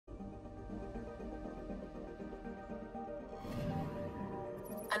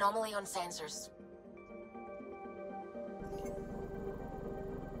Anomaly on sensors.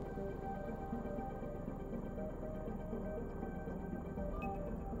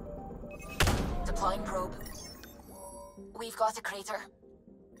 Deploying probe. We've got a crater.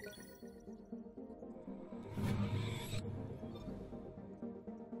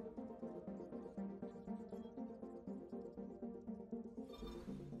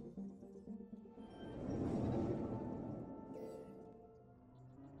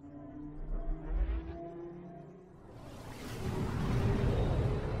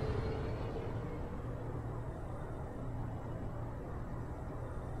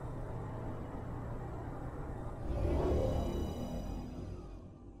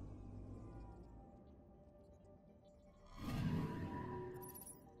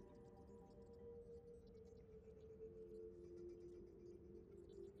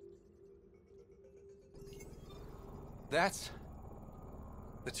 That's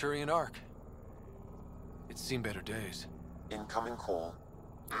the Turian Ark. It's seen better days. Incoming call.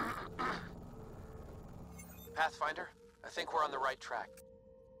 Pathfinder, I think we're on the right track.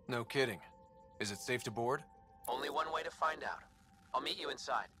 No kidding. Is it safe to board? Only one way to find out. I'll meet you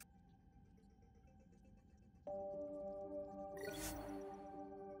inside.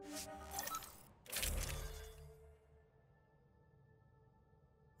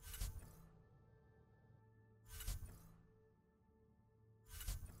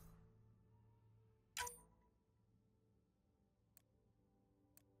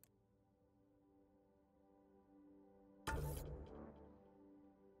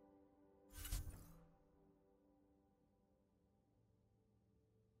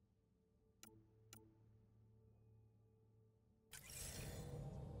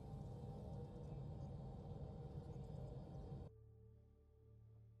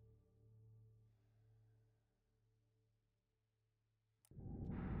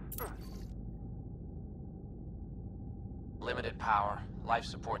 Limited power, life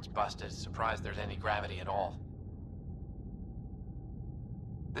support's busted, surprised there's any gravity at all.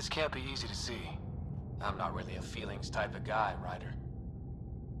 This can't be easy to see. I'm not really a feelings type of guy, Ryder.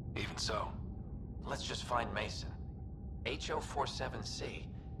 Even so. Let's just find Mason. HO47C.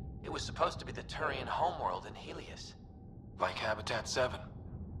 It was supposed to be the Turian homeworld in Helios. Like Habitat 7.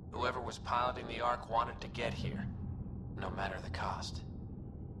 Whoever was piloting the Ark wanted to get here, no matter the cost.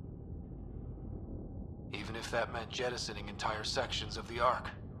 Even if that meant jettisoning entire sections of the Ark.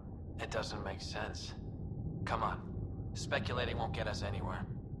 It doesn't make sense. Come on. Speculating won't get us anywhere.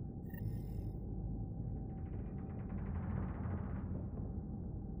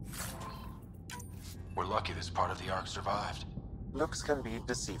 We're lucky this part of the Ark survived. Looks can be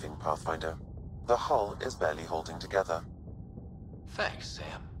deceiving, Pathfinder. The hull is barely holding together. Thanks,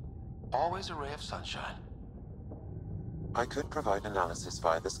 Sam. Always a ray of sunshine. I could provide analysis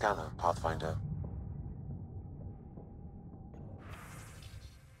via the scanner, Pathfinder.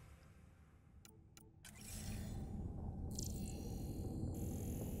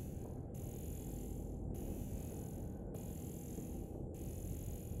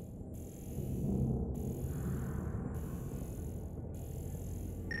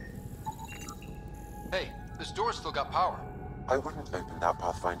 Hey, this door's still got power. I wouldn't open that,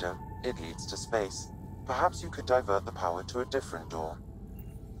 Pathfinder. It leads to space. Perhaps you could divert the power to a different door.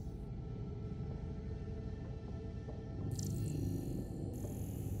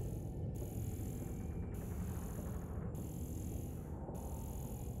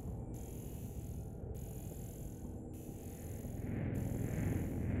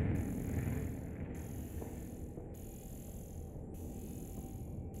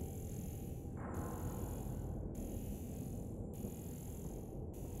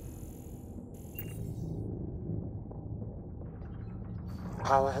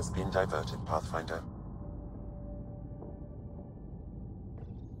 Power has been diverted, Pathfinder.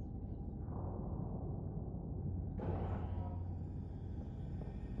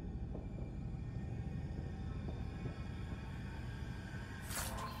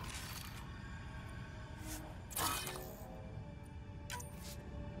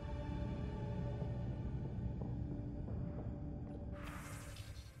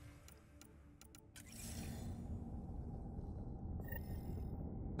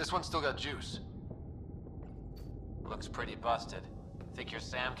 This one's still got juice. Looks pretty busted. Think your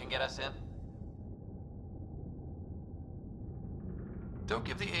Sam can get us in? Don't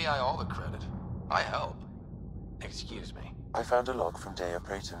give the AI all the credit. I help. Excuse me. I found a log from Dea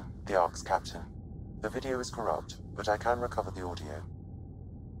Prayton, the Ark's captain. The video is corrupt, but I can recover the audio.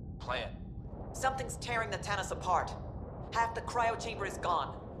 Play it. Something's tearing the Tannis apart. Half the cryo chamber is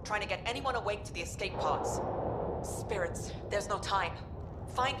gone, trying to get anyone awake to the escape pods. Spirits, there's no time.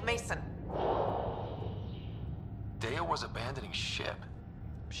 Find Mason. Dea was abandoning ship.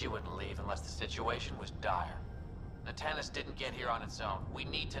 She wouldn't leave unless the situation was dire. Tannis didn't get here on its own. We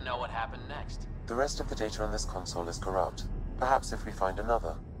need to know what happened next. The rest of the data on this console is corrupt. Perhaps if we find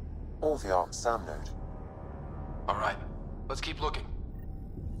another. Or the Ark's SAM node. Alright, let's keep looking.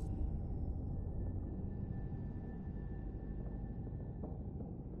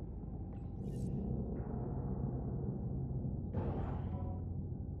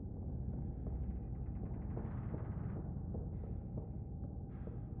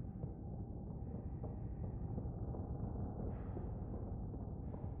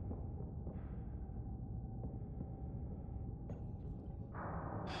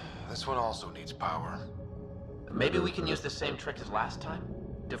 This one also needs power. Maybe we can use the same trick as last time?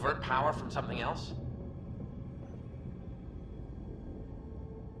 Divert power from something else?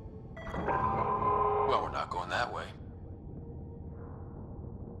 Well, we're not going that way.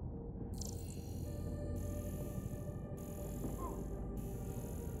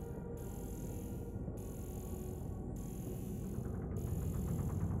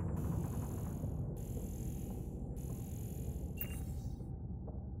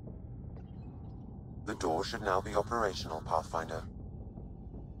 The door should now be operational, Pathfinder.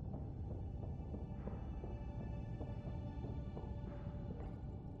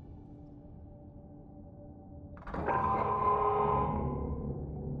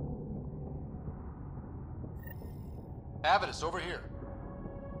 Avidus, over here.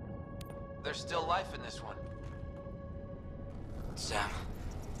 There's still life in this one. Sam,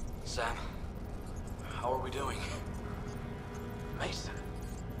 how are we doing? Mason,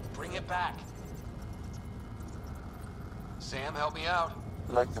 bring it back. Sam, help me out.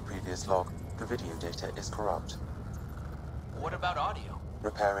 Like the previous log, the video data is corrupt. What about audio?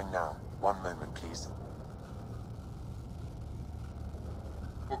 Repairing now. 1 moment, please.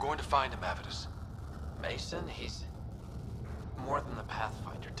 We're going to find him, Avidus. Mason, he's more than the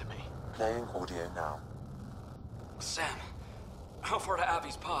Pathfinder to me. Playing audio now. Sam, how far to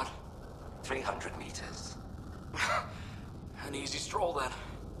Avi's pod? 300 meters. An easy stroll then.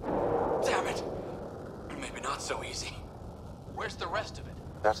 Damn it! Maybe not so easy. Where's the rest of it?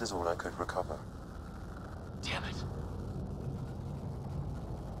 That is all I could recover. Damn it.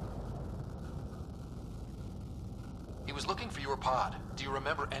 He was looking for your pod. Do you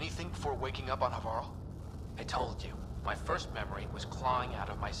remember anything before waking up on Havarl? I told you, my first memory was clawing out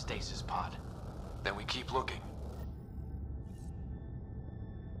of my stasis pod. Then we keep looking.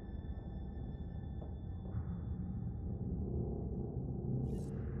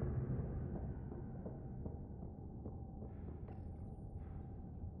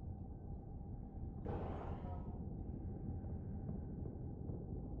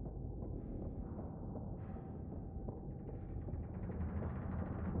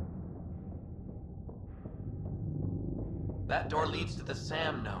 That door leads to the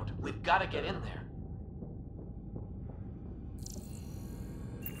SAM node. We've got to get in there.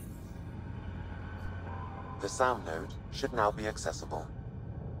 The SAM node should now be accessible.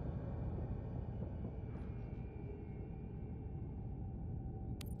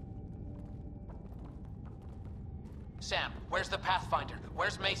 Sam, where's the Pathfinder?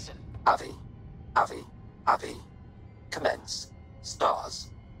 Where's Mason? Avi. Commence. Stars.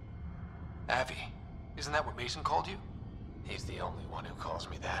 Avi. Isn't that what Mason called you? He's the only one who calls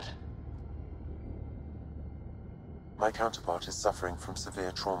me that. My counterpart is suffering from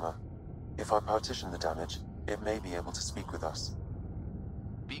severe trauma. If I partition the damage, it may be able to speak with us.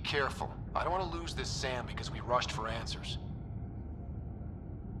 Be careful. I don't want to lose this Sam because we rushed for answers.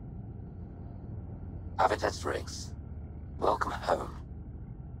 Avitus Riggs. Welcome home.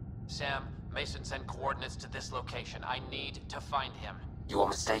 Sam, Mason sent coordinates to this location. I need to find him. You are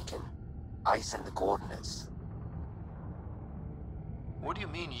mistaken. I sent the coordinates. What do you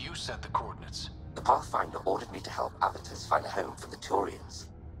mean you sent the coordinates? The Pathfinder ordered me to help Avitus find a home for the Turians.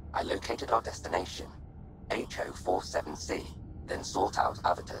 I located our destination, HO47C, then sought out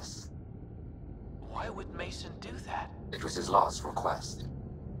Avitus. Why would Mason do that? It was his last request.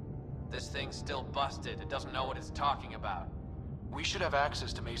 This thing's still busted. It doesn't know what it's talking about. We should have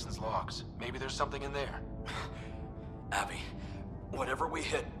access to Mason's logs. Maybe there's something in there. Abby, whatever we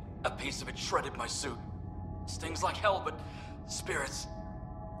hit, a piece of it shredded my suit. Stings like hell, but spirits,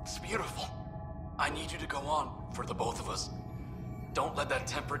 it's beautiful. I need you to go on, for the both of us. Don't let that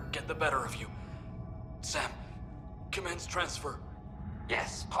temper get the better of you. Sam, commence transfer.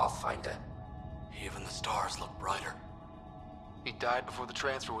 Yes, Pathfinder. Even the stars look brighter. He died before the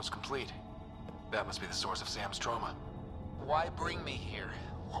transfer was complete. That must be the source of Sam's trauma. Why bring me here?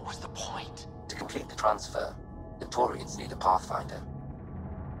 What was the point? To complete the transfer, the Turians need a Pathfinder.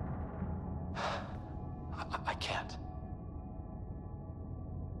 I can't.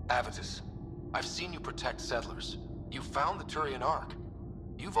 Avitus, I've seen you protect settlers. You found the Turian Ark.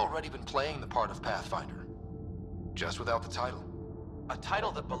 You've already been playing the part of Pathfinder. Just without the title. A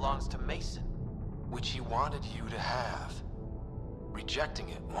title that belongs to Mason. Which he wanted you to have. Rejecting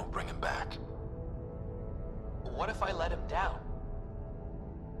it won't bring him back. What if I let him down?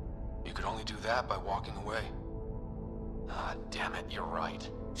 You could only do that by walking away. Ah, damn it, you're right.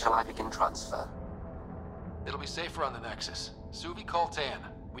 Shall I begin transfer? It'll be safer on the Nexus. Suvi, call Tan.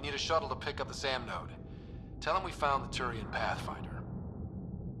 We need a shuttle to pick up the SAM node. Tell him we found the Turian Pathfinder.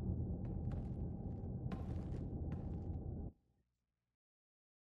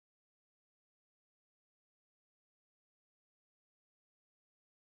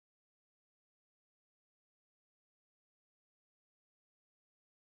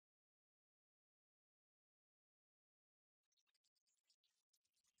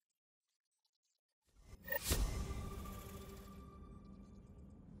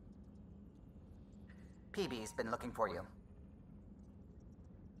 PB's been looking for you.